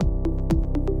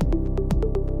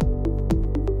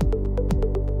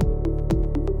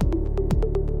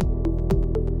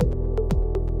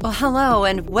Hello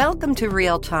and welcome to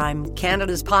Real Time,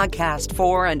 Canada's podcast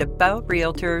for and about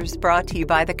realtors, brought to you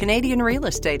by the Canadian Real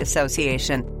Estate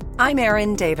Association. I'm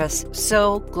Erin Davis.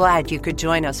 So glad you could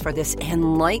join us for this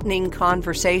enlightening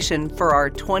conversation for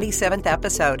our 27th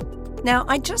episode. Now,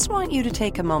 I just want you to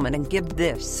take a moment and give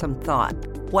this some thought.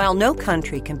 While no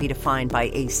country can be defined by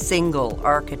a single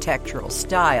architectural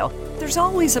style, there's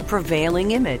always a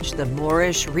prevailing image: the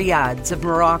Moorish riads of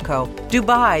Morocco,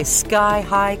 Dubai's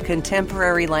sky-high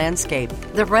contemporary landscape,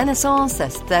 the Renaissance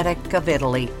aesthetic of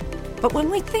Italy. But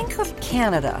when we think of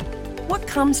Canada, what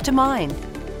comes to mind?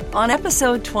 On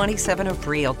episode 27 of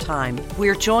Real Time,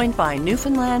 we're joined by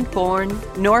Newfoundland-born,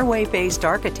 Norway-based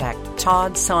architect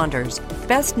Todd Saunders,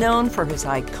 best known for his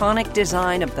iconic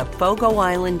design of the Fogo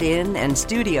Island Inn and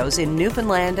Studios in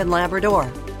Newfoundland and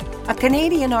Labrador. A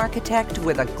Canadian architect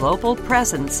with a global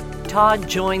presence, Todd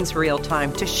joins Real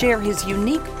Time to share his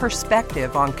unique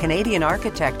perspective on Canadian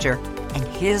architecture and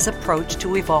his approach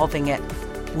to evolving it.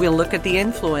 We'll look at the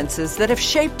influences that have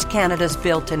shaped Canada's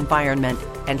built environment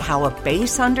and how a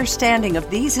base understanding of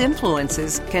these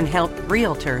influences can help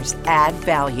realtors add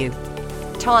value.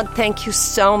 Todd, thank you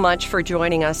so much for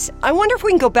joining us. I wonder if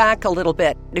we can go back a little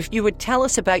bit. If you would tell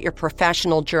us about your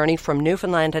professional journey from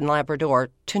Newfoundland and Labrador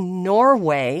to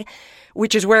Norway,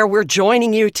 which is where we're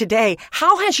joining you today.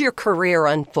 How has your career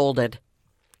unfolded?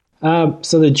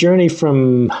 So the journey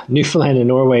from Newfoundland and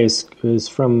Norway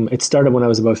it started when I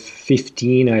was about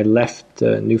 15. I left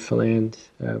Newfoundland.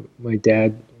 My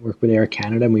dad worked with Air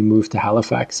Canada and we moved to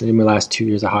Halifax. I did my last 2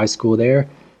 years of high school there.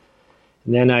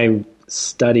 And then I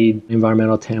studied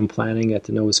environmental town planning at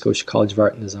the Nova Scotia College of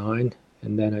Art and Design.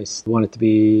 And then I wanted to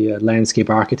be a landscape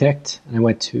architect. And I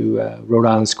went to Rhode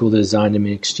Island School of Design. I'm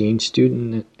an exchange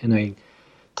student. And I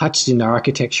touched into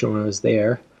architecture when I was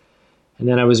there. And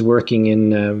then I was working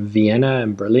in Vienna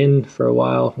and Berlin for a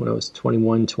while when I was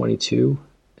 21, 22.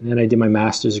 And then I did my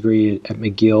master's degree at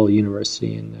McGill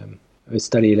University. And I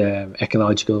studied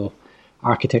ecological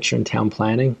architecture and town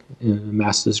planning, a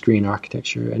master's degree in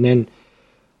architecture. And then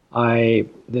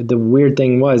the weird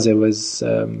thing was,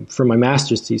 for my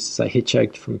master's thesis, I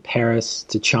hitchhiked from Paris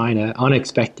to China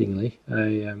unexpectedly.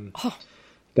 I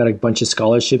got a bunch of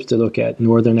scholarships to look at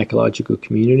northern ecological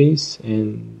communities,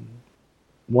 and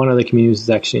one of the communities is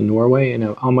actually in Norway. And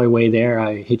on my way there,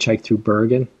 I hitchhiked through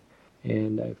Bergen,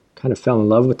 and I kind of fell in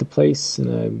love with the place. And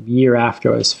a year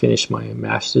after I was finished my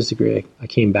master's degree, I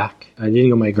came back. I didn't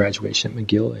go my graduation at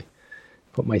McGill. I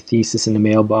put my thesis in the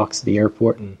mailbox at the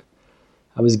airport, and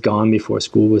I was gone before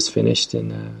school was finished,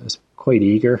 and I was quite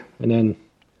eager. And then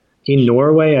in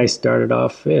Norway, I started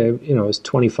off, I was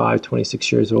 25,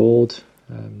 26 years old,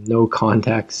 no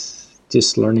contacts,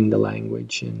 just learning the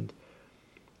language. And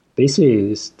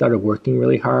basically, I started working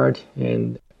really hard,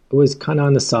 and I was kind of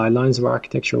on the sidelines of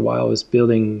architecture a while. I was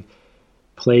building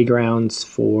playgrounds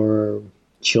for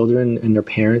children and their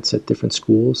parents at different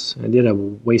schools. I did a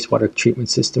wastewater treatment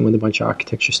system with a bunch of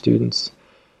architecture students.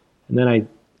 And then I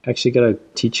actually got a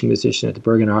teaching position at the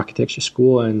Bergen Architecture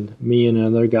School, and me and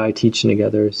another guy teaching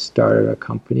together started a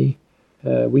company.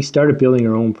 We started building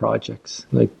our own projects.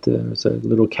 Like there was a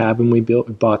little cabin we built.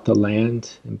 We bought the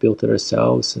land and built it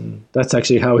ourselves, and that's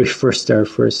actually how we our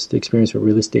first experience with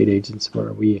real estate agents.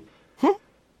 Where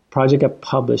project got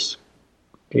published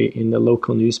in the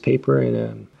local newspaper,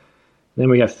 and then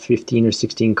we got 15 or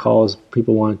 16 calls.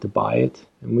 People wanted to buy it,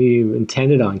 and we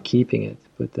intended on keeping it,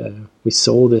 but we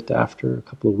sold it after a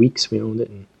couple of weeks. We owned it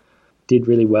and did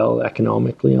really well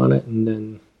economically on it, and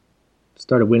then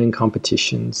started winning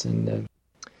competitions. And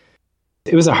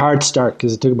it was a hard start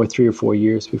because it took about 3 or 4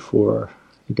 years before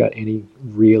we got any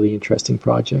really interesting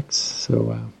projects. So it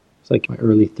was like my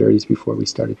early 30s before we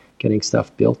started getting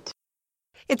stuff built.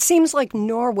 It seems like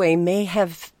Norway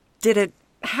did it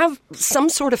have some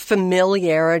sort of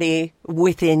familiarity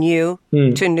within you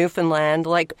to Newfoundland?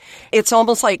 Like, it's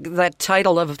almost like that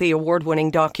title of the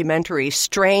award-winning documentary,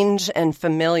 Strange and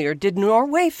Familiar. Did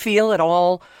Norway feel at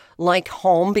all like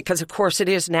home? Because, of course, it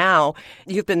is now.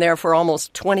 You've been there for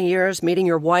almost 20 years, meeting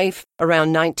your wife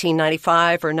around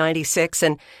 1995 or 96,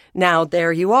 and now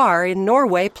there you are in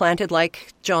Norway, planted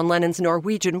like John Lennon's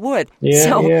Norwegian Wood.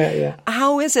 Yeah.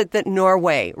 How is it that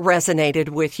Norway resonated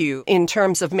with you in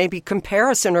terms of maybe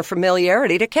comparison or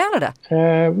familiarity to Canada?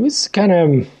 It was kind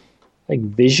of like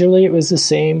visually it was the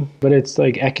same, but it's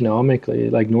like economically,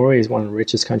 like Norway is one of the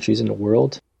richest countries in the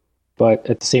world. But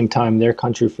at the same time, they're a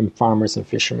country from farmers and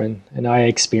fishermen. And I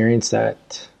experienced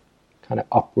that kind of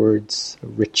upwards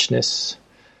richness,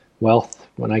 wealth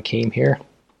when I came here.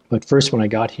 But first, when I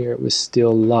got here, it was still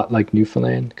a lot like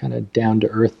Newfoundland, kind of down to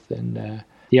earth. And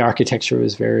the architecture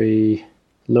was very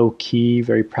low key,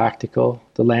 very practical.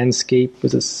 The landscape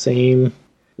was the same.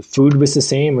 The food was the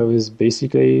same. It was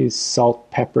basically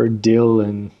salt, pepper, dill,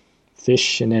 and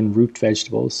fish, and then root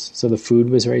vegetables. So the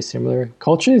food was very similar.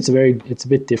 Culturally, it's a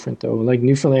bit different though. Like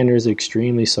Newfoundlanders are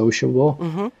extremely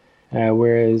sociable,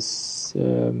 whereas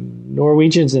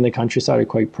Norwegians in the countryside are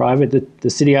quite private. The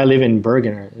city I live in,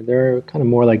 Bergen, they're kind of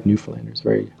more like Newfoundlanders,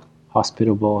 very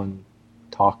hospitable and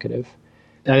talkative.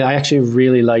 I actually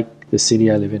really like the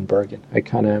city I live in, Bergen. I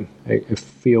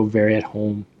feel very at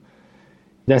home.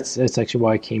 That's actually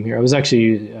why I came here. I was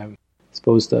actually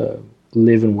supposed to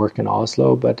live and work in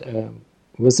Oslo, but it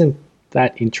wasn't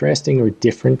that interesting or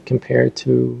different compared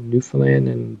to Newfoundland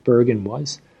and Bergen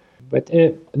was. But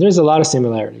there's a lot of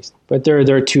similarities. But there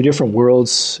are two different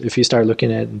worlds if you start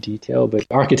looking at it in detail. But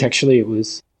architecturally,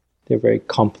 they're very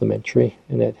complementary,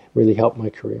 and it really helped my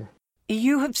career.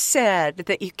 You have said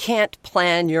that you can't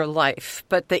plan your life,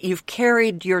 but that you've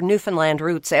carried your Newfoundland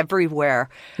roots everywhere,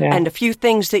 and a few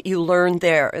things that you learned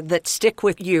there that stick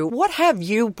with you. What have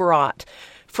you brought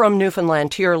from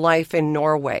Newfoundland to your life in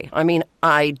Norway? I mean,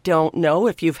 I don't know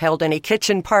if you've held any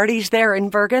kitchen parties there in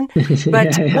Bergen,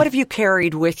 but what have you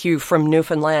carried with you from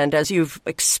Newfoundland as you've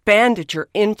expanded your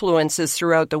influences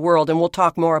throughout the world? And we'll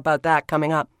talk more about that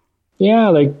coming up. Yeah,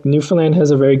 like Newfoundland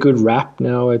has a very good rap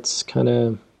now. It's kind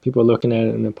of... people are looking at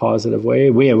it in a positive way.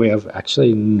 We have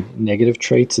actually negative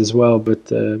traits as well, but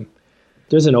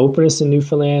there's an openness in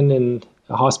Newfoundland and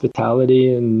a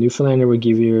hospitality, and Newfoundlander would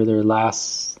give you their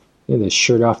last, the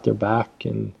shirt off their back,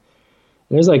 and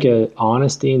there's like a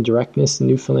honesty and directness in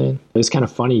Newfoundland. It was kind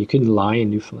of funny. You couldn't lie in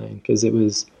Newfoundland because it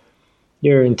was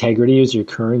your integrity was your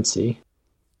currency.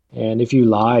 And if you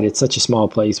lied, it's such a small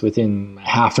place. Within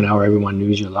half an hour, everyone knew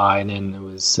you lied, and then it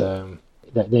was...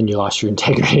 then you lost your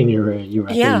integrity and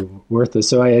you're worthless.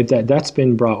 So that's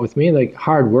been brought with me, like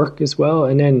hard work as well.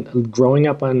 And then growing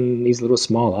up on these little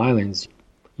small islands,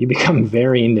 you become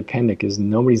very independent because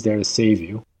nobody's there to save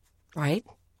you. Right.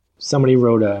 Somebody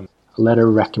wrote a letter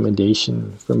of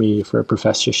recommendation for me for a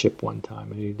professorship one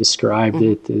time. And he described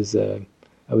it as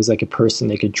I was like a person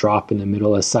they could drop in the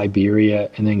middle of Siberia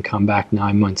and then come back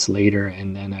 9 months later.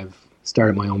 And then I've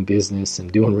started my own business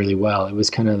and doing really well. It was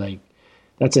kind of like,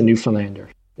 that's a Newfoundlander.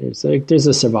 There's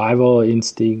a survival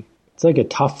instinct. It's like a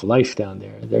tough life down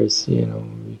there. There's,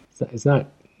 it's not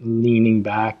leaning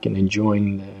back and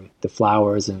enjoying the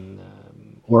flowers and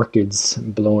orchids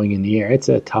blowing in the air. It's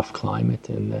a tough climate.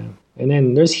 And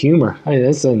then there's humor.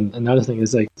 That's another thing.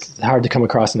 It's hard to come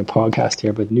across in a podcast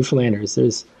here, but Newfoundlanders,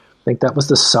 I think that was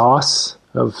the sauce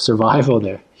of survival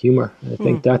there, humor. I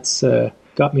think that's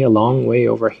got me a long way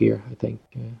over here, I think.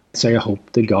 So I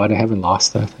hope to God I haven't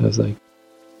lost that. I was like,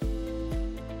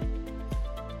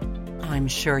 I'm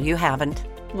sure you haven't.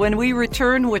 When we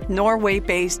return with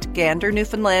Norway-based Gander,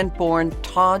 Newfoundland-born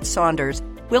Todd Saunders,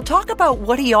 we'll talk about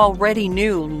what he already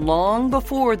knew long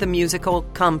before the musical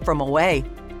Come From Away.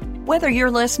 Whether you're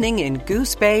listening in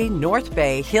Goose Bay, North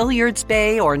Bay, Hilliards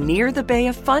Bay, or near the Bay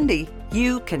of Fundy,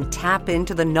 you can tap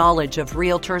into the knowledge of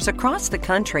realtors across the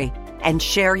country and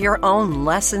share your own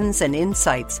lessons and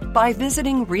insights by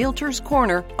visiting Realtors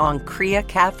Corner on Crea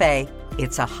Cafe.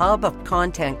 It's a hub of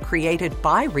content created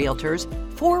by realtors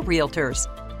for realtors.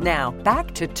 Now,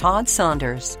 back to Todd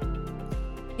Saunders.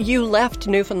 You left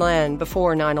Newfoundland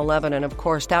before 9/11, and of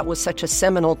course that was such a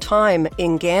seminal time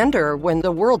in Gander when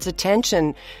the world's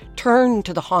attention turned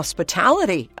to the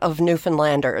hospitality of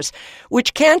Newfoundlanders,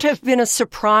 which can't have been a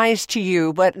surprise to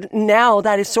you, but now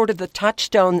that is sort of the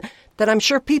touchstone that I'm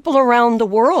sure people around the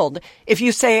world, if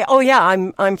you say, oh yeah,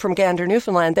 I'm from Gander,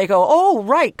 Newfoundland, they go, oh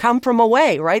right, come from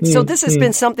away, right? So this has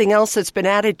been something else that's been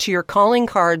added to your calling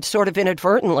card sort of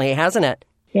inadvertently, hasn't it?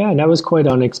 Yeah, and that was quite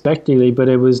unexpectedly, but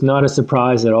it was not a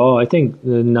surprise at all. I think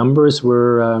the numbers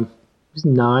were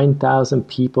 9,000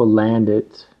 people landed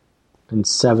and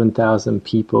 7,000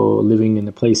 people living in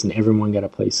the place, and everyone got a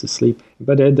place to sleep.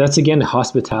 But that's, again,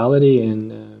 hospitality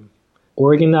and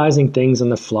organizing things on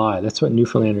the fly. That's what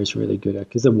Newfoundlanders are really good at,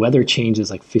 because the weather changes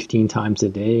like 15 times a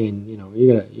day, and you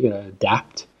gotta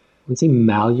adapt. I wouldn't say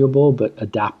malleable, but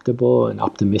adaptable and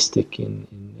optimistic, and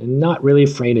not really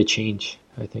afraid of change.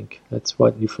 I think that's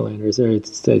what Newfoundlanders are.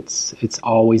 It's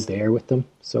always there with them.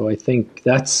 So I think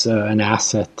that's an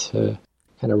asset to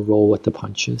kind of roll with the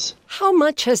punches. How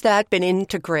much has that been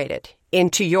integrated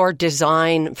into your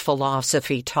design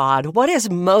philosophy, Todd? What is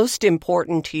most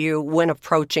important to you when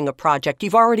approaching a project?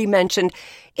 You've already mentioned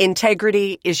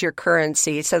integrity is your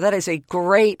currency, so that is a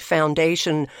great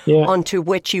foundation onto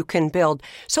which you can build.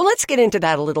 So let's get into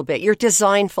that a little bit. Your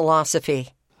design philosophy.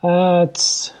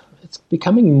 It's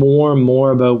becoming more and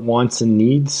more about wants and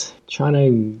needs, trying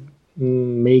to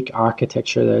make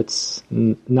architecture that's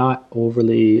not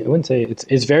overly, I wouldn't say,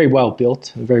 it's very well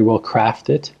built and very well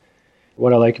crafted,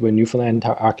 what I like about Newfoundland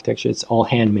architecture, it's all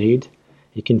handmade.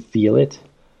 You can feel it.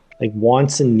 Like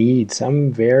wants and needs.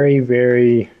 I'm very,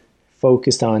 very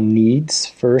focused on needs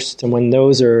first. And when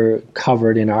those are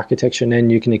covered in architecture, then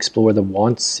you can explore the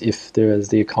wants if there's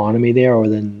the economy there or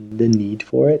the need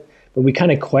for it. But we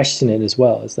kind of question it as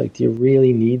well. It's like, do you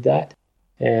really need that?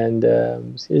 And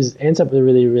it ends up with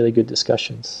really, really good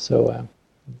discussions. So,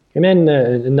 and then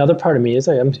another part of me is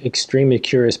I'm an extremely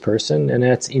curious person, and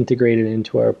that's integrated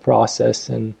into our process.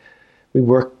 And we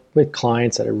work with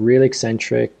clients that are really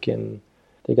eccentric, and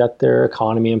they got their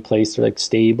economy in place. They're like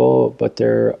stable, but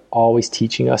they're always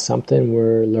teaching us something.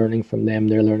 We're learning from them.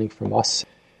 They're learning from us.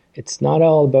 It's not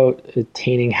all about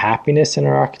attaining happiness in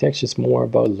our architecture. It's more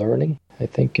about learning, I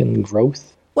think, and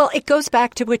growth. Well, it goes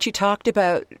back to what you talked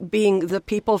about, being the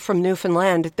people from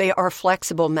Newfoundland. They are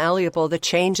flexible, malleable, the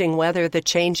changing weather, the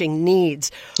changing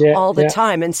needs all the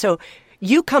time. And so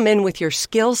you come in with your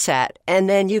skill set, and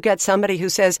then you get somebody who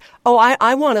says, oh,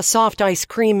 I want a soft ice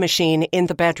cream machine in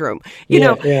the bedroom. You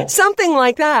know, something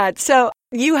like that. So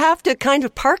you have to kind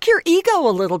of park your ego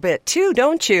a little bit too,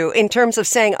 don't you? In terms of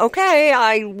saying, okay,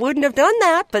 I wouldn't have done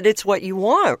that, but it's what you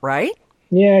want, right?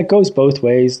 Yeah, it goes both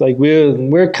ways. Like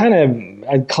we're kind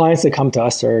of, clients that come to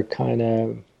us are kind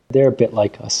of, they're a bit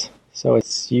like us. So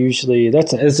it's usually,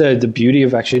 that's the beauty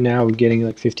of actually now getting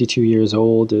like 52 years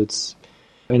old. And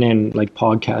then like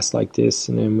podcasts like this,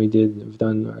 and then we've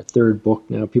done our third book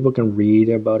now. People can read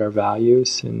about our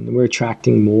values, and we're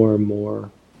attracting more and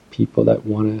more people that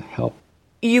want to help.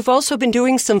 You've also been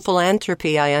doing some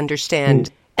philanthropy, I understand.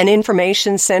 An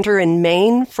information center in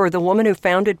Maine for the woman who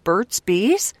founded Burt's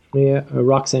Bees? Yeah,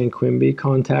 Roxanne Quimby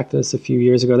contacted us a few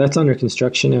years ago. That's under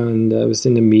construction now, and I was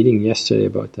in a meeting yesterday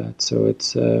about that. So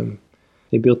it's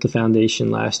they built the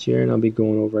foundation last year, and I'll be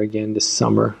going over again this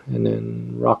summer. And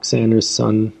then Roxanne's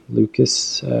son,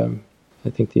 Lucas, I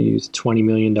think they used $20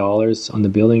 million on the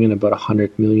building, and about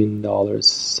 $100 million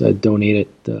donated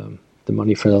the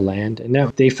money for the land. And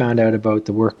now they found out about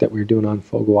the work that we're doing on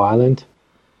Fogo Island.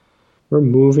 We're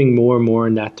moving more and more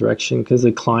in that direction because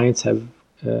the clients have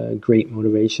great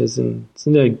motivations, and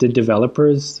the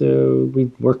developers, we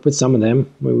work with some of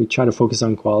them where we try to focus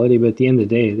on quality, but at the end of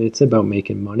the day, it's about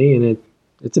making money, and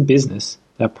it's a business,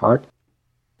 that part.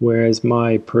 Whereas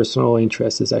my personal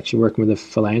interest is actually working with a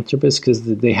philanthropist because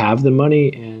they have the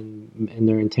money, and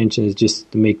their intention is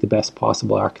just to make the best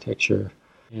possible architecture.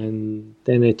 And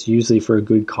then it's usually for a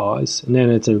good cause. And then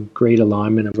it's a great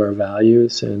alignment of our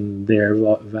values and their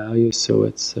values. So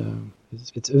it's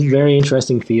a very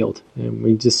interesting field. And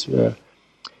we just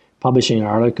publishing an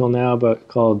article now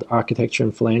called Architecture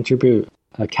and Philanthropy,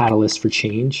 a Catalyst for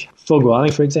Change. Fogo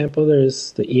Island, for example,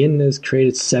 the Inn has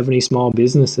created 70 small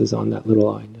businesses on that little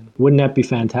island. Wouldn't that be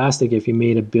fantastic if you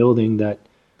made a building that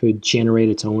could generate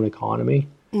its own economy?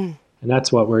 And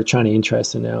that's what we're trying to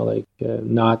interest in now, like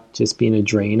not just being a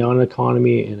drain on an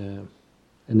economy and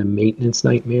a maintenance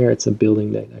nightmare. It's a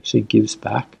building that actually gives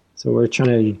back. So we're trying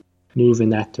to move in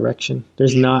that direction.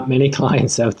 There's not many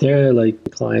clients out there, like the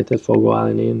client at Fogo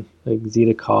Island Inn, like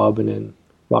Zita Cobb and then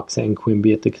Roxanne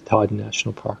Quimby at the Katahdin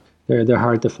National Park. They're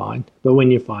hard to find, but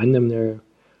when you find them,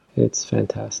 it's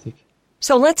fantastic.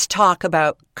 So let's talk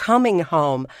about coming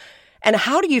home. And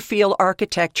how do you feel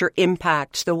architecture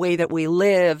impacts the way that we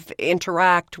live,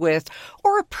 interact with,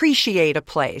 or appreciate a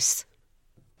place?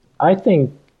 I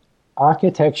think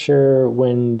architecture,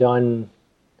 when done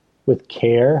with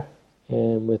care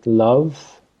and with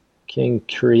love, can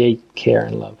create care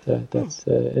and love.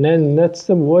 And then that's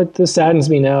what saddens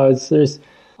me now is there's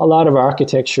a lot of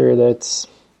architecture that's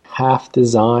half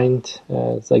designed.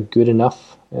 It's like good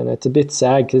enough, and it's a bit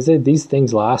sad because these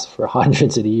things last for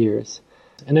hundreds of years.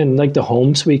 And then like the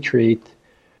homes we create,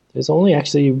 there's only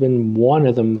actually been one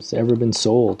of them that's ever been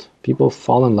sold. People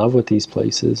fall in love with these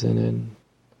places. And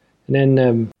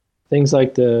then things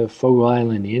like the Fogo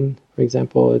Island Inn, for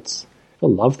example,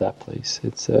 people love that place.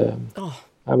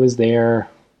 I was there.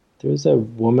 There was a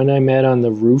woman I met on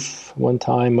the roof one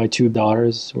time. My two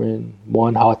daughters were in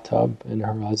one hot tub and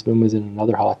her husband was in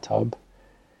another hot tub.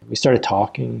 We started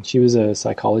talking. She was a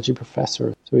psychology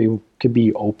professor, so we could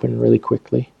be open really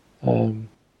quickly.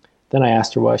 Then I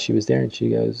asked her why she was there, and she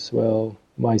goes, well,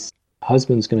 my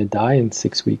husband's going to die in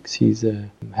 6 weeks. He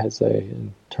has a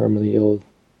terminally ill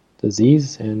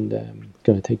disease and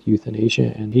going to take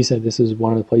euthanasia. And he said this is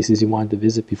one of the places he wanted to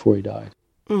visit before he died.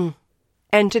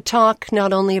 And to talk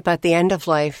not only about the end of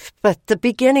life, but the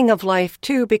beginning of life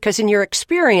too, because in your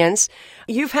experience,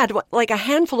 you've had like a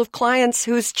handful of clients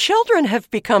whose children have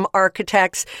become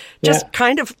architects, just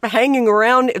kind of hanging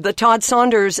around the Todd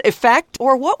Saunders effect.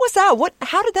 Or what was that?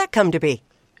 How did that come to be?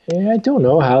 I don't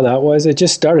know how that was. It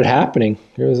just started happening.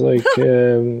 It was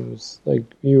like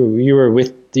you were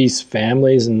with these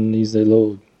families, and these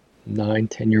little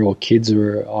 9-10-year-old kids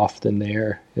were often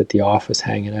there at the office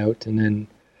hanging out, and then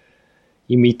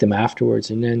you meet them afterwards,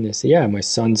 and then they say, yeah, my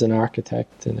son's an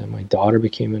architect, and then my daughter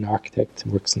became an architect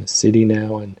and works in the city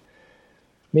now, and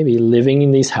maybe living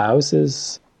in these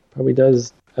houses probably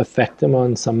does affect them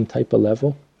on some type of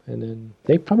level, and then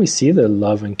they probably see the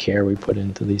love and care we put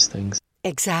into these things.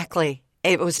 Exactly.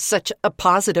 It was such a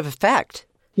positive effect.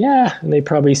 Yeah, and they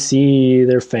probably see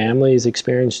their families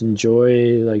experiencing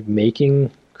joy, like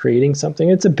creating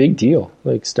something. It's a big deal,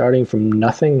 like starting from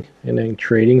nothing and then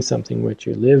creating something which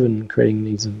you live and creating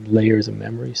these layers of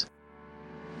memories.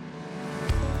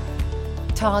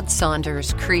 Todd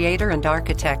Saunders, creator and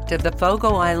architect of the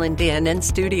Fogo Island Inn and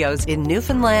Studios in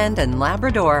Newfoundland and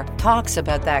Labrador, talks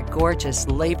about that gorgeous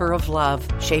labor of love,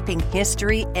 shaping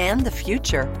history and the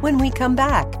future when we come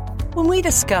back. When we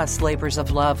discuss labors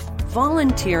of love,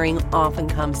 volunteering often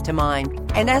comes to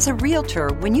mind. And as a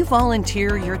realtor, when you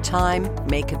volunteer your time,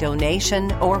 make a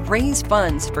donation, or raise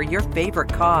funds for your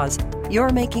favorite cause,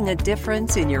 you're making a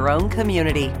difference in your own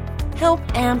community. Help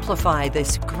amplify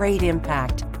this great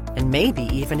impact, and maybe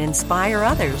even inspire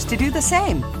others to do the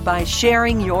same by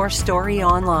sharing your story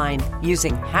online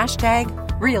using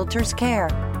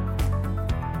 #RealtorsCare.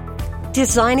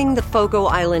 Designing the Fogo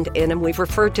Island Inn, and we've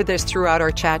referred to this throughout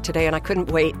our chat today, and I couldn't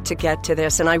wait to get to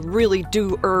this, and I really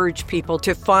do urge people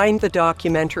to find the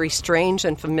documentary Strange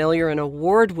and Familiar, an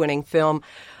award-winning film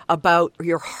about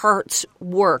your heart's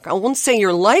work. I won't say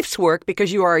your life's work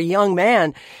because you are a young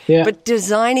man, but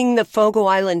designing the Fogo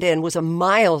Island Inn was a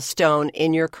milestone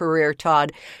in your career,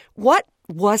 Todd. What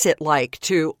was it like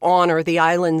to honor the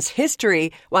island's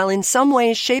history while in some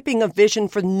ways shaping a vision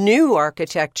for new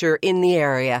architecture in the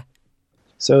area?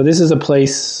 So this is a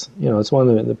place, it's one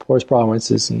of the poorest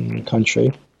provinces in the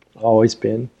country, always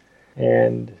been,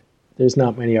 and there's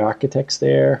not many architects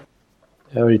there.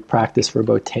 I would practice for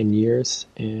about 10 years,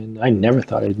 and I never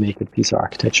thought I'd make a piece of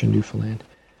architecture in Newfoundland.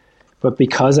 But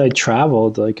because I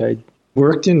traveled, I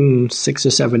worked in 6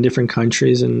 or 7 different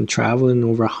countries and traveled in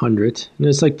over 100. And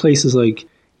it's like places like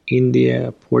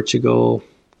India, Portugal,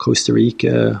 Costa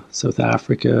Rica, South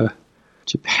Africa,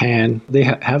 Japan. They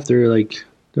have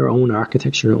their own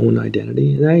architecture, their own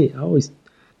identity. And I always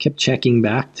kept checking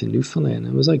back to Newfoundland.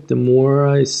 It was like the more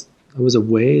I was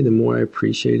away, the more I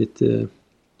appreciated the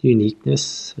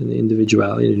uniqueness and the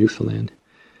individuality of Newfoundland.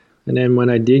 And then when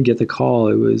I did get the call,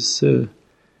 it was,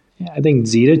 I think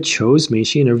Zita chose me.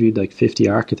 She interviewed 50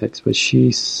 architects, but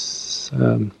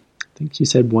I think she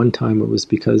said one time it was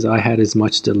because I had as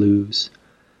much to lose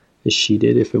as she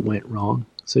did if it went wrong.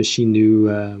 So she knew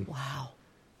wow.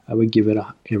 I would give it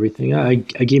everything. I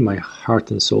gave my heart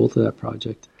and soul to that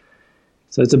project.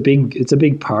 So it's a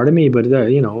big part of me, but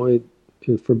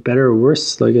for better or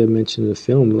worse, like I mentioned in the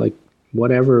film,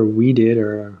 whatever we did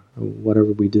or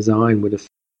whatever we designed would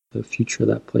affect the future of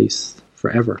that place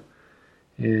forever.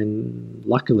 And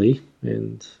luckily,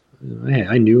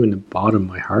 I knew in the bottom of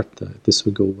my heart that this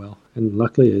would go well. And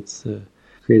luckily, it's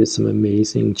created some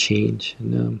amazing change.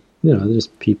 And there's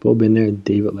people been there.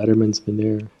 David Letterman's been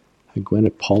there.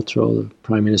 Gwyneth Paltrow, the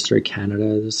Prime Minister of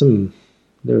Canada. There's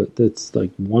that's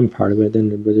one part of it.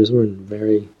 But there's one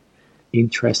very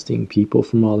interesting people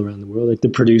from all around the world. The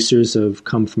producers have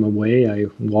come from away. I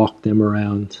walked them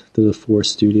around to the 4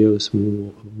 studios.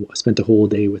 Spent the whole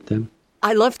day with them.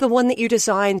 I love the one that you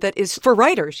designed that is for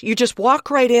writers. You just walk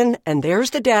right in and there's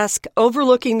the desk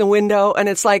overlooking the window, and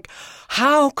it's like,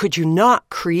 how could you not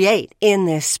create in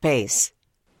this space?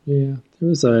 Yeah, there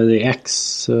was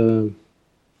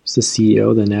the CEO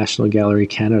of the National Gallery of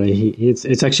Canada.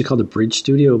 It's actually called the Bridge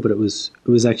Studio, but it was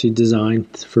actually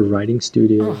designed for writing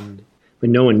studio. But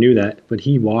no one knew that. But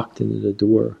he walked into the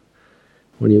door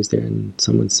when he was there, and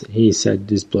he said,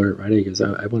 just blurt it right out. He goes,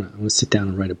 I want to sit down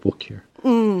and write a book here.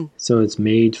 So it's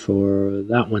made for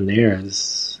that one there.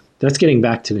 That's getting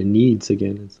back to the needs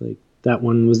again. It's like that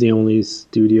one was the only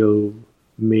studio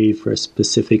made for a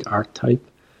specific archetype,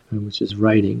 which is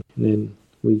writing. And then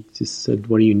we just said,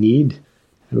 what do you need?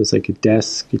 It was like a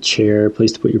desk, a chair, a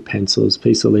place to put your pencils, a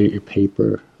place to lay out your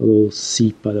paper, a little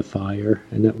seat by the fire,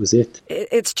 and that was it.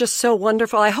 It's just so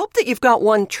wonderful. I hope that you've got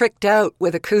one tricked out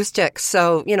with acoustics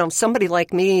so, somebody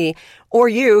like me or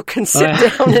you can sit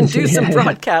down and do some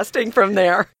broadcasting from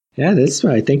there. Yeah, that's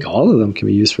why I think all of them can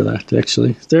be used for that,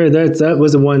 actually. That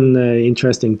was the one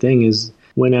interesting thing is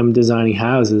when I'm designing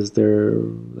houses, they're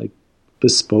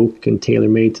bespoke and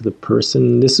tailor-made to the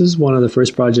person. This is one of the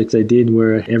first projects I did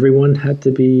where everyone had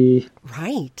to be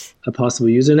right. a possible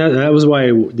user. And that was why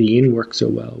the Inn worked so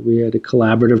well. We had a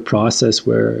collaborative process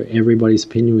where everybody's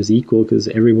opinion was equal because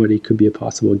everybody could be a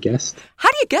possible guest. How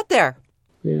do you get there?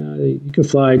 Yeah, you can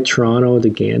fly Toronto to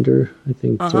Gander, I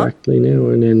think, directly now.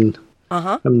 And then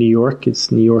from New York,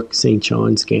 it's New York, St.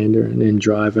 John's, Gander, and then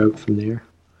drive out from there.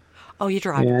 Oh, you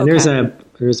drive. Yeah, okay.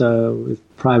 there's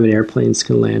private airplanes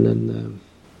can land on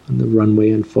the runway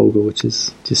in Fogo, which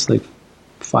is just like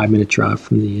 5-minute drive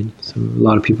from the Inn. So a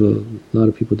lot of people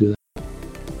do that.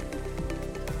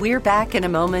 We're back in a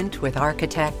moment with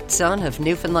architect, son of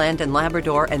Newfoundland and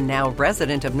Labrador, and now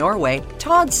resident of Norway,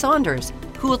 Todd Saunders,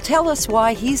 who will tell us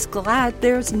why he's glad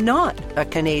there's not a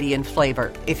Canadian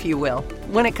flavor, if you will,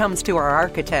 when it comes to our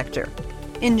architecture.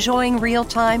 Enjoying real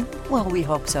time? Well, we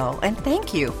hope so, and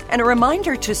thank you. And a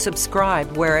reminder to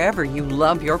subscribe wherever you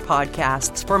love your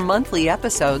podcasts for monthly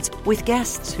episodes with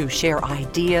guests who share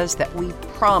ideas that we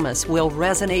promise will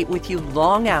resonate with you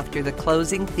long after the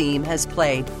closing theme has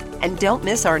played. And don't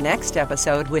miss our next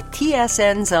episode with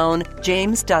TSN's own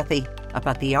James Duthie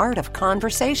about the art of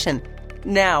conversation.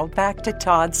 Now, back to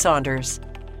Todd Saunders.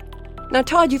 Now,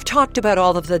 Todd, you've talked about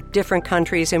all of the different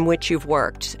countries in which you've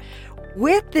worked.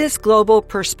 With this global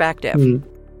perspective,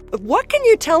 what can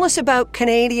you tell us about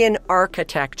Canadian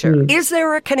architecture? Is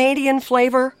there a Canadian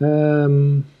flavor?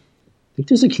 I think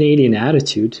there's a Canadian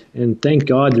attitude, and thank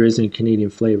God there isn't a Canadian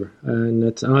flavor. And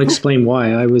I'll explain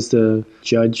why. I was the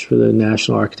judge for the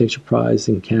National Architecture Prize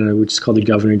in Canada, which is called the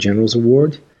Governor General's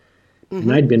Award.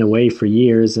 And I'd been away for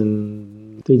years,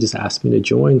 and they just asked me to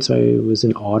join. So I was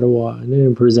in Ottawa, and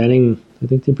then I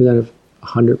think they presented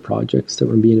 100 projects that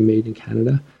were being made in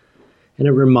Canada. And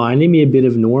it reminded me a bit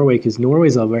of Norway, because Norway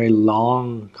is a very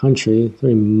long country,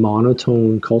 very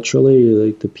monotone culturally,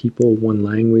 like the people, one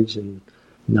language, and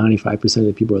 95% of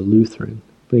the people are Lutheran.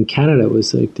 But in Canada, it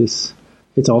was like this,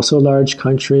 it's also a large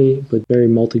country, but very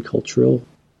multicultural.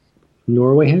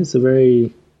 Norway there's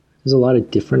a lot of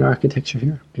different architecture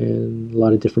here, and a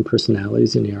lot of different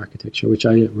personalities in the architecture, which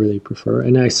I really prefer.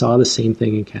 And I saw the same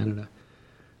thing in Canada.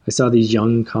 I saw these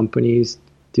young companies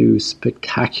do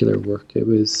spectacular work.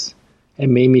 It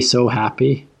made me so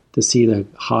happy to see the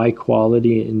high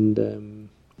quality and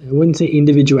I wouldn't say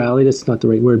individuality, that's not the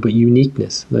right word, but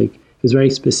uniqueness. Like, it was very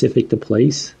specific to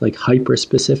place, like hyper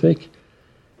specific.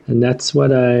 And that's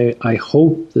what I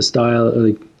hope the style,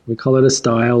 like we call it a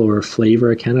style or a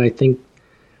flavor of Canada. I think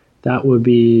that would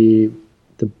be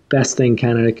the best thing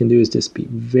Canada can do, is just be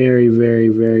very, very,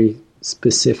 very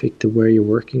specific to where you're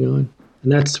working on.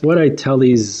 And that's what I tell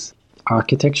these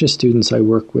architecture students I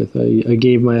work with. I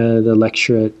gave the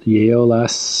lecture at Yale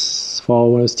last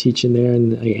fall when I was teaching there,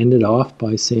 and I ended off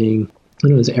by saying,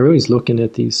 everybody's looking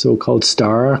at these so-called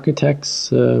star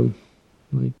architects, and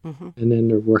then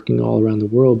they're working all around the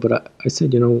world. But I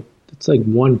said, it's like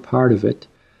one part of it.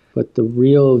 But the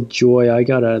real joy I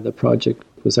got out of the project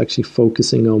was actually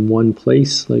focusing on one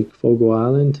place, like Fogo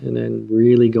Island, and then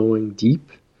really going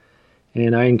deep.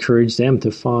 And I encourage them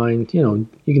to find, you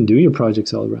can do your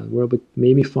projects all around the world, but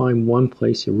maybe find one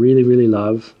place you really, really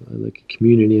love, like a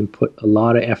community, and put a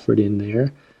lot of effort in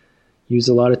there. Use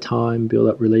a lot of time, build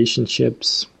up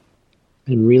relationships,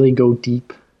 and really go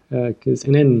deep. And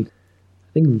then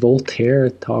I think Voltaire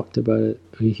talked about it.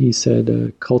 He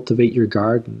said, cultivate your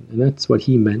garden. And that's what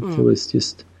he meant. It was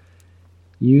just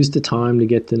use the time to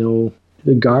get to know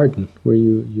the garden where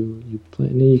you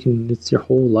plant, and it's your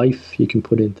whole life you can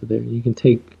put into there. You can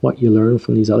take what you learn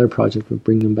from these other projects but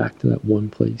bring them back to that one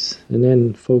place, and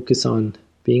then focus on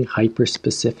being hyper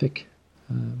specific,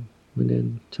 and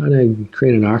then trying to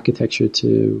create an architecture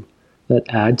that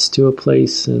adds to a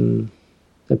place and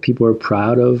that people are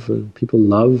proud of and people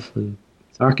love. And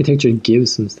architecture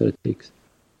gives instead of takes.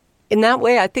 In that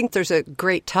way, I think there's a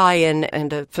great tie-in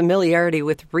and a familiarity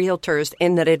with realtors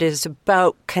in that it is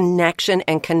about connection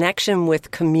and connection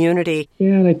with community.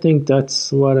 Yeah, and I think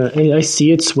that's what I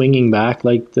see it swinging back.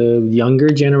 Like the younger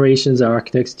generations of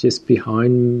architects just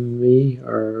behind me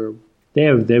they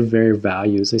have their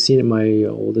values. I see it in my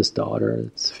oldest daughter.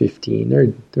 It's 15.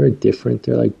 They're different.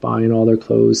 They're like buying all their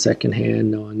clothes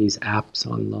secondhand on these apps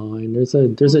online.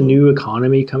 There's a new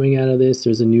economy coming out of this.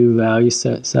 There's a new value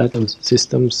set of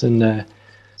systems, and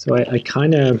so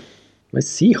I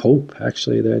see hope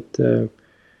actually that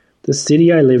the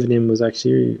city I lived in was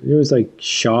actually, there was like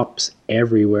shops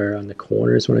everywhere on the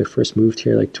corners when I first moved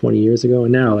here like 20 years ago,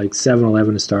 and now like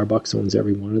 7-Eleven and Starbucks owns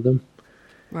every one of them.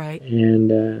 Right.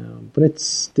 And but it's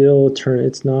still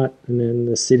it's not, and then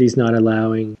the city's not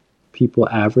allowing people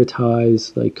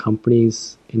advertise like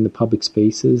companies in the public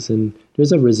spaces, and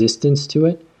there's a resistance to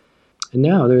it. And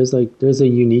now there's a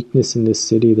uniqueness in this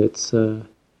city that's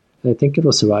I think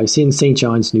it'll survive. See, in St.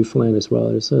 John's, Newfoundland as well,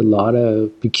 there's a lot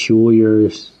of peculiar,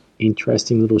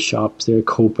 interesting little shops there.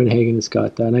 Copenhagen has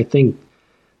got that. And I think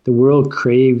the world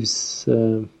craves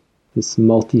this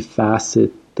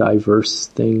multifaceted, diverse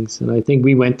things. And I think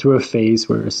we went through a phase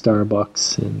where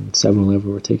Starbucks and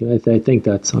 7-Eleven were taken. I think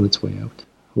that's on its way out,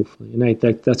 hopefully. And I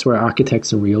think that's where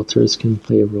architects and realtors can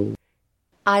play a role.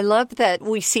 I love that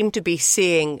we seem to be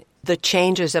seeing the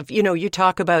changes of, you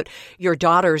talk about your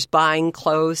daughters buying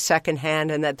clothes secondhand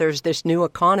and that there's this new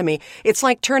economy. It's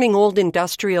like turning old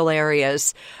industrial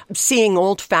areas, seeing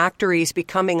old factories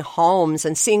becoming homes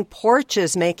and seeing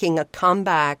porches making a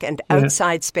comeback and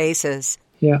outside spaces.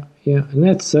 Yeah. And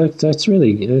that's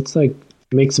really, it's like,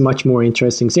 makes it much more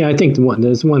interesting. See, I think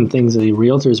there's one thing that the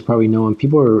realtors probably know, and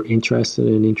people are interested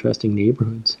in interesting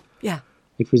neighborhoods. Yeah.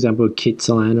 Like, for example,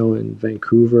 Kitsilano and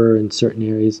Vancouver and certain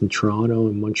areas in Toronto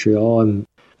and Montreal. And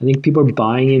I think people are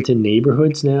buying into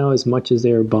neighborhoods now as much as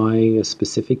they're buying a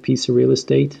specific piece of real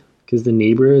estate, because the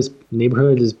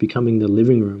neighborhood is becoming the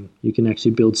living room. You can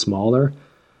actually build smaller,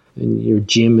 and your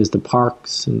gym is the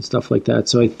parks and stuff like that.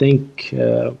 So I think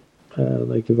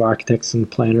like if architects and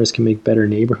planners can make better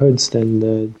neighborhoods,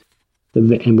 then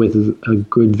and with a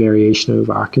good variation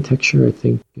of architecture, I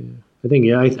think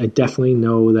I definitely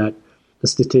know that the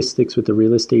statistics with the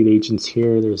real estate agents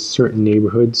here, there's certain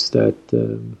neighborhoods that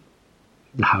the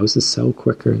houses sell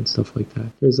quicker and stuff like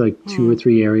that. There's like 2 or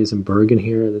 3 areas in Bergen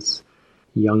here that's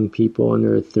young people in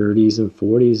their 30s and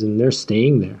 40s, and they're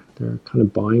staying there. They're kind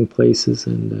of buying places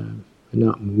and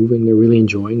not moving. They're really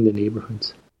enjoying the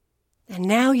neighborhoods. And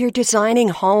now you're designing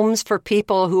homes for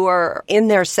people who are in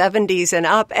their 70s and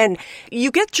up, and you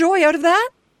get joy out of that?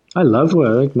 I love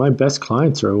like my best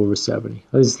clients are over 70.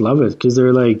 I just love it because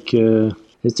they're like,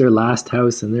 it's their last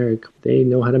house and they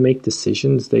know how to make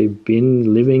decisions. They've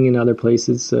been living in other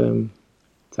places.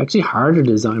 It's actually harder to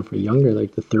design for younger,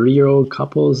 like the 30-year-old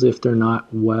couples, if they're not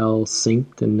well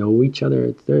synced and know each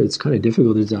other. It's kind of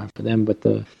difficult to design for them. But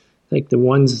the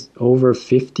ones over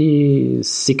 50,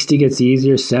 60 gets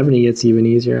easier, 70 gets even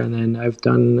easier. And then I've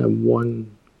done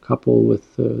one couple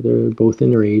with they're both in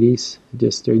their 80s.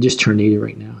 They just turned 80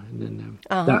 right now, and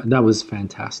then that was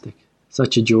fantastic.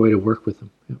 Such a joy to work with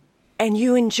them. Yeah. And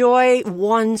you enjoy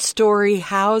one-story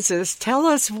houses. Tell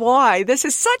us why. This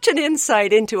is such an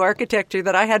insight into architecture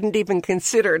that I hadn't even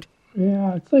considered.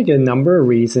 Yeah, it's like a number of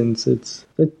reasons. It's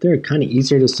that they're kind of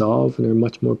easier to solve and they're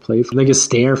much more playful. Like a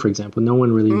stair, for example. No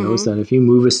one really knows that. If you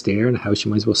move a stair in a house,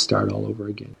 you might as well start all over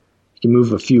again. You can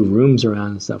move a few rooms around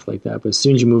and stuff like that. But as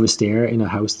soon as you move a stair in a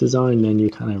house design, then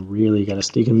you kind of really got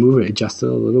to, you can move it, adjust it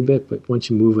a little bit. But once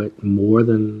you move it more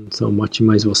than so much, you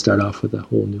might as well start off with a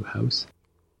whole new house.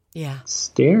 Yeah.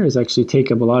 Stairs actually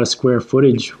take up a lot of square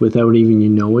footage without even you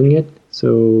knowing it.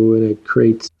 So it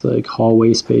creates like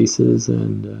hallway spaces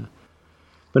and...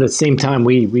 But at the same time,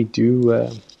 we do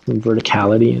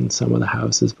verticality in some of the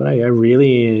houses. But I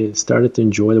really started to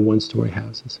enjoy the one-story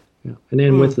houses. Yeah. And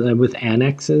then with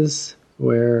annexes,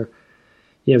 where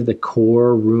you have the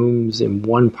core rooms in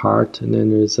one part, and then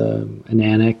there's an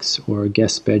annex or a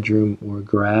guest bedroom or a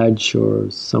garage or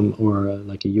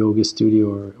like a yoga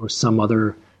studio or some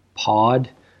other pod,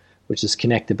 which is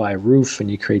connected by a roof, and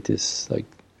you create this like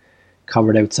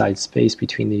covered outside space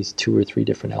between these 2 or 3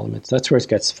 different elements. That's where it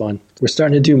gets fun. We're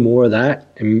starting to do more of that,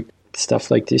 and stuff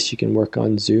like this you can work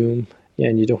on Zoom. Yeah,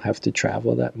 and you don't have to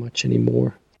travel that much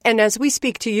anymore. And as we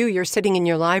speak to you, you're sitting in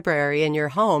your library in your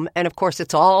home. And of course,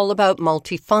 it's all about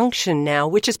multifunction now,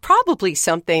 which is probably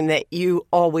something that you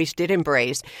always did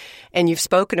embrace. And you've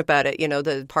spoken about it,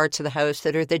 the parts of the house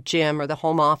that are the gym or the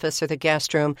home office or the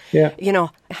guest room. Yeah.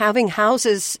 Having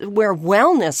houses where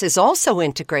wellness is also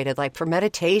integrated, like for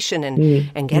meditation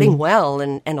and getting well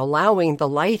and allowing the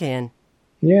light in.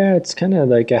 Yeah, it's kind of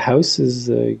like a house is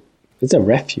it's a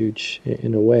refuge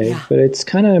in a way, but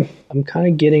I'm kind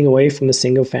of getting away from the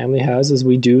single family houses.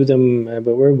 We do them,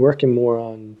 but we're working more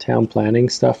on town planning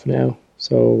stuff now.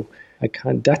 So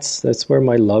that's where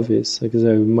my love is, because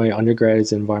my undergrad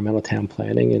is environmental town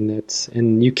planning,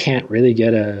 and you can't really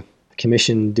get a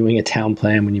commission doing a town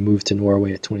plan when you move to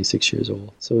Norway at 26 years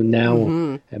old. So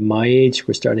now at my age,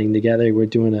 we're starting together. We're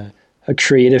doing a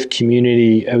creative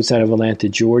community outside of Atlanta,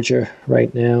 Georgia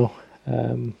right now.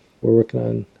 We're working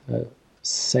on a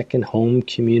second home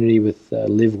community with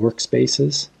live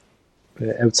workspaces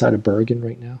outside of Bergen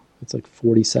right now. It's like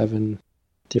 47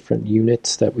 different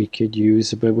units that we could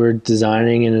use, but we're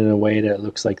designing it in a way that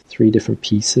looks like 3 different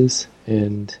pieces,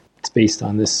 and it's based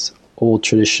on this old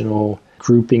traditional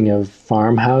grouping of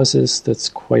farmhouses that's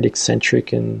quite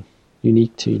eccentric and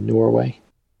unique to Norway.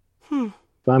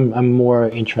 I'm more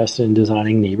interested in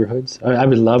designing neighborhoods. I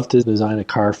would love to design a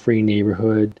car-free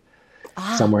neighborhood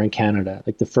somewhere in Canada,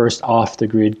 like the first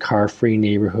off-the-grid car-free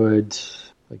neighborhood.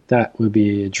 Like that would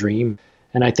be a dream,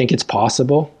 and I think it's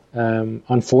possible.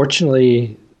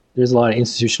 Unfortunately, there's a lot of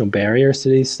institutional barriers to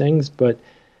these things, but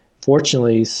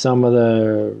fortunately, some of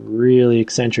the really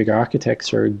eccentric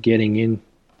architects are getting in.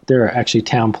 There are actually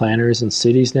town planners in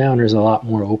cities now, and there's a lot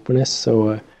more openness.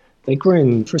 So I think we're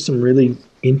in for some really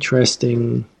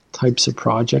interesting types of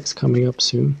projects coming up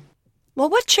soon. Well,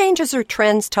 what changes or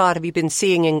trends, Todd, have you been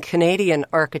seeing in Canadian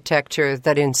architecture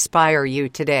that inspire you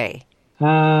today?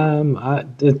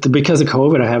 Because of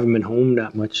COVID, I haven't been home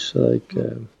that much.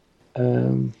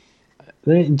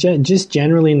 Just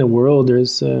generally in the world,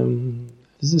 there's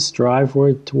a strive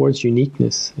towards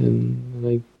uniqueness, and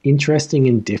like interesting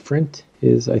and different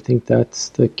is, I think that's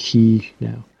the key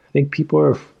now. I think people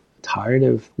are tired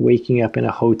of waking up in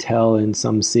a hotel in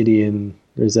some city and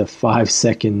there's a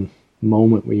 5-second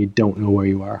moment where you don't know where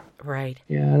you are. Right.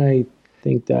 Yeah, and I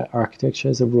think that architecture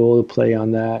has a role to play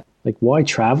on that. Like, why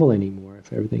travel anymore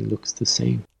if everything looks the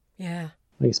same? Yeah.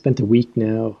 Like, I spent a week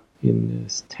now in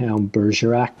this town,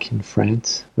 Bergerac in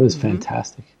France. It was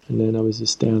fantastic. And then I was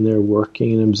just down there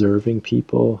working and observing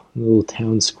people in the little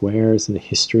town squares and the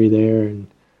history there, and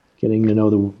getting to know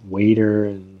the waiter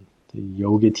and the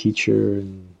yoga teacher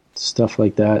and stuff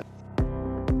like that.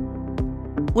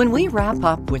 When we wrap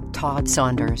up with Todd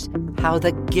Saunders, how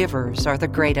the givers are the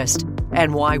greatest,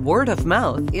 and why word of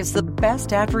mouth is the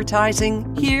best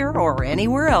advertising here or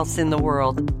anywhere else in the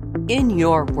world. In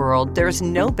your world, there's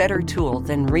no better tool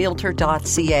than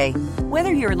Realtor.ca.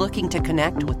 Whether you're looking to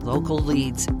connect with local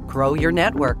leads, grow your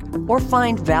network, or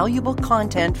find valuable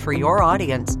content for your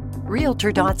audience,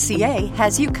 Realtor.ca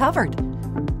has you covered.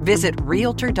 Visit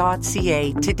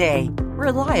Realtor.ca today.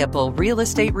 Reliable real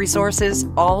estate resources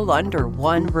all under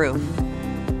one roof.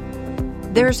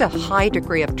 There's a high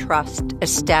degree of trust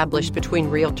established between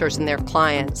realtors and their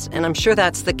clients, and I'm sure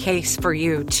that's the case for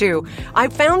you, too. I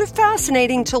found it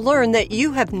fascinating to learn that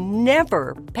you have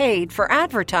never paid for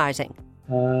advertising.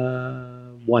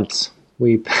 Once.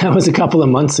 That was a couple of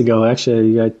months ago,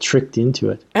 actually. I got tricked into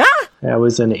it. I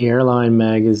was an airline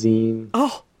magazine.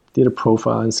 Oh. Did a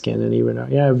profile in Scandinavia.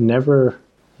 Yeah, I've never,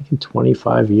 I think in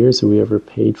 25 years have we ever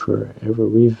paid for ever.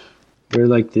 We're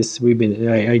like this.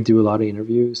 I do a lot of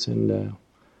interviews, and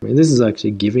this is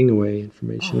actually giving away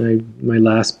information. My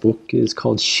last book is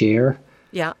called Share.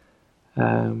 Yeah.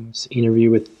 It's an interview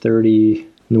with 30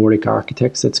 Nordic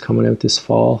architects that's coming out this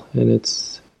fall, and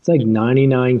it's like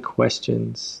 99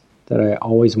 questions that I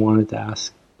always wanted to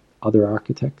ask other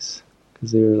architects,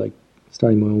 because they were like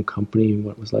starting my own company and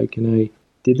what it was like. And I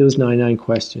did those 99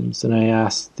 questions, and I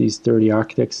asked these 30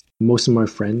 architects, most of my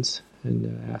friends,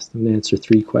 and asked them to answer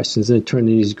 3 questions, and it turned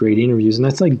into these great interviews. And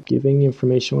that's like giving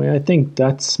information away. I think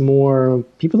that's more,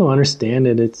 people don't understand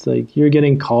it. It's like you're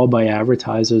getting called by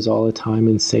advertisers all the time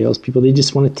and salespeople. They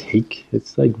just want to take.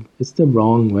 It's like, it's the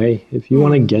wrong way. If you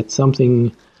want to get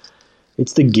something,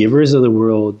 it's the givers of the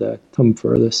world that come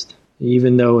furthest.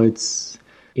 Even though it's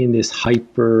in this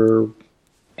hyper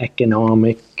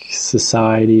economic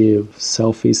society of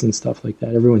selfies and stuff like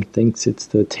that, everyone thinks it's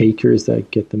the takers that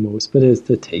get the most, but it's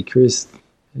the takers.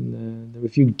 And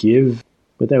if you give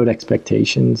without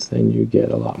expectations, then you get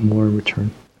a lot more in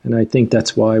return. And I think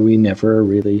that's why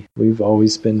we've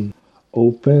always been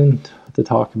open to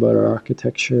talk about our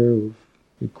architecture.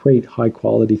 We create high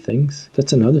quality things.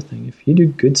 That's another thing. If you do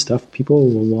good stuff, people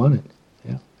will want it.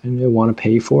 Yeah. And they want to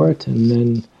pay for it, and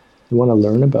then they want to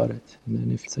learn about it. And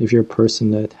then if you're a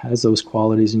person that has those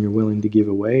qualities and you're willing to give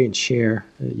away and share,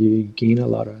 you gain a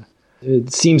lot of.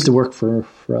 It seems to work for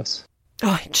us.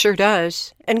 Oh, it sure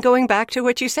does. And going back to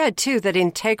what you said, too, that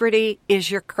integrity is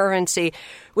your currency,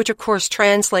 which, of course,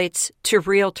 translates to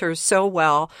realtors so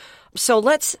well. So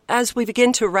let's, as we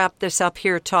begin to wrap this up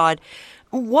here, Todd,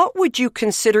 what would you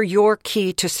consider your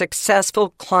key to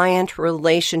successful client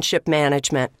relationship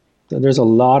management? There's a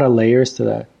lot of layers to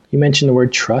that. You mentioned the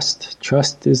word trust.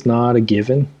 Trust is not a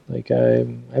given. Like I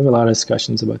have a lot of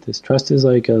discussions about this. Trust is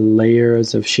like a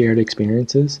layers of shared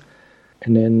experiences.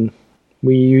 And then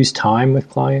we use time with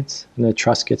clients, and the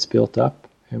trust gets built up,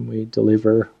 and we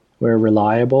deliver. We're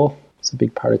reliable. It's a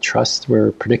big part of trust.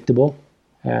 We're predictable.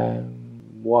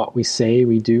 What we say,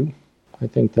 we do. I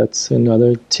think that's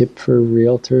another tip for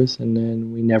realtors. And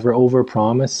then we never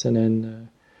overpromise, and then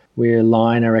we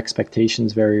align our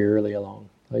expectations very early along.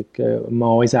 Like I'm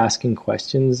always asking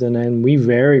questions, and then we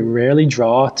very rarely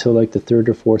draw till like the 3rd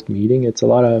or 4th meeting. It's a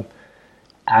lot of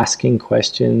asking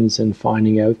questions and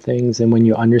finding out things. And when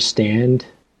you understand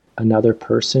another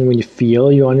person, when you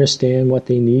feel you understand what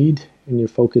they need, and you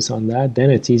focus on that, then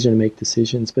it's easier to make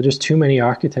decisions. But there's too many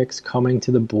architects coming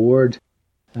to the board.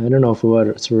 I don't know if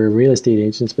we're real estate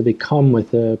agents, but they come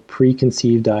with a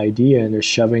preconceived idea and they're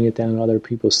shoving it down other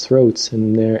people's throats,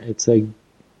 and it's like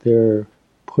they're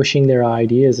pushing their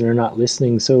ideas and they're not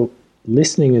listening. So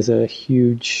listening is a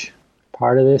huge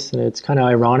part of this, and it's kind of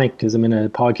ironic because I'm in a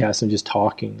podcast and just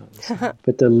talking.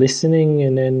 But the listening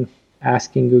and then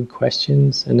asking good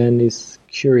questions and then this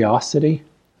curiosity,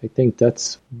 I think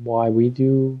that's why we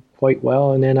do quite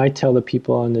well. And then I tell the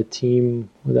people on the team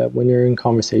that when you're in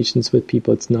conversations with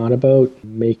people, it's not about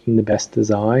making the best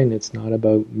design. It's not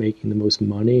about making the most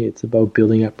money. It's about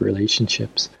building up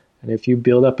relationships. And if you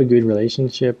build up a good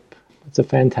relationship, it's a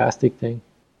fantastic thing.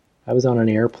 I was on an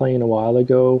airplane a while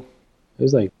ago. It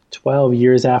was like 12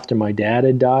 years after my dad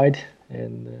had died.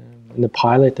 And the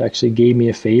pilot actually gave me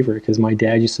a favor because my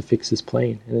dad used to fix his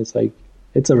plane. And it's like,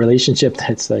 it's a relationship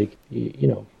that's like,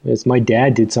 it's my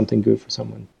dad did something good for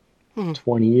someone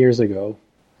 20 years ago,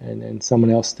 and then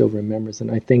someone else still remembers.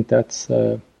 And I think that's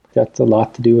a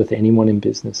lot to do with anyone in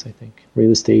business, I think.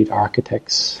 Real estate,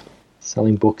 architects,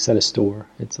 selling books at a store.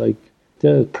 It's like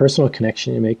the personal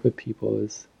connection you make with people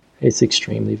it's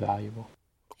extremely valuable.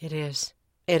 It is.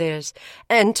 It is.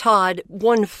 And Todd,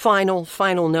 one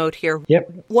final note here.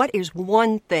 Yep. What is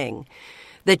one thing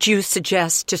that you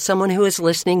suggest to someone who is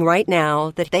listening right now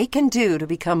that they can do to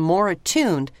become more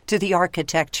attuned to the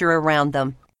architecture around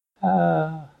them?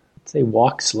 I'd say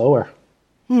walk slower.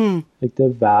 Like the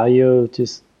value of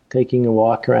just taking a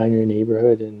walk around your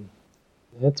neighborhood. And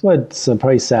that's what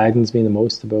probably saddens me the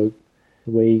most about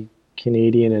the way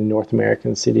Canadian and North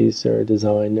American cities are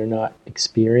designed. They're not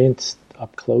experienced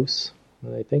up close.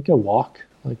 And I think a walk,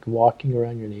 like walking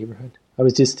around your neighborhood. I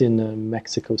was just in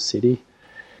Mexico City.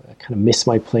 I kind of missed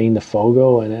my plane to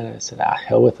Fogo, and then I said,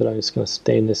 hell with it. I'm just going to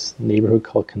stay in this neighborhood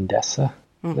called Condesa.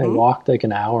 And I walked like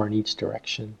an hour in each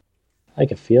direction. I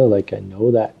could feel like I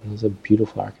know that. It was a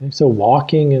beautiful architecture. So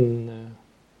walking and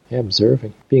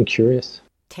observing, being curious.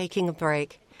 Taking a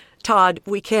break. Todd,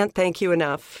 we can't thank you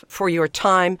enough for your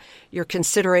time, your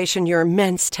consideration, your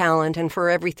immense talent, and for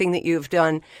everything that you've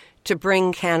done to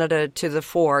bring Canada to the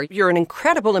fore. You're an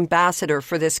incredible ambassador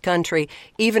for this country,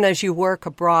 even as you work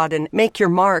abroad and make your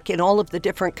mark in all of the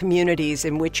different communities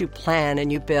in which you plan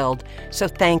and you build. So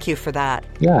thank you for that.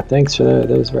 Yeah, thanks for that.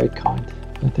 That was very kind.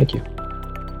 Thank you.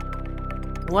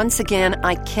 Once again,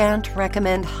 I can't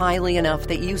recommend highly enough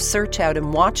that you search out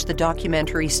and watch the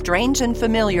documentary Strange and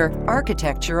Familiar: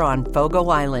 Architecture on Fogo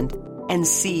Island and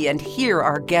see and hear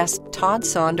our guest Todd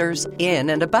Saunders in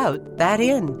and about that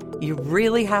inn. You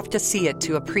really have to see it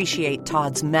to appreciate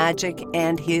Todd's magic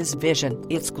and his vision.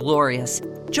 It's glorious.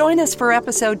 Join us for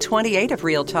episode 28 of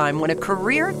Real Time when a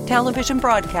career television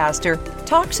broadcaster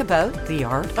talks about the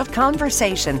art of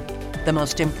conversation, the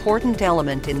most important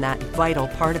element in that vital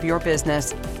part of your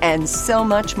business, and so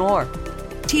much more.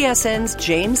 TSN's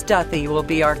James Duthie will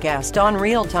be our guest on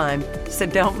Real Time, so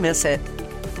don't miss it.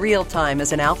 Real Time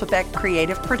is an Alphabet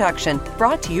Creative production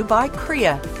brought to you by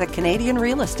CREA, the Canadian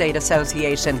Real Estate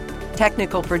Association.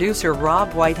 Technical producer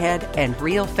Rob Whitehead and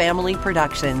Real Family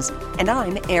Productions. And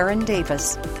I'm Erin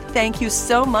Davis. Thank you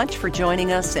so much for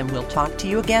joining us, and we'll talk to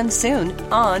you again soon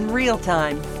on Real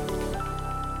Time.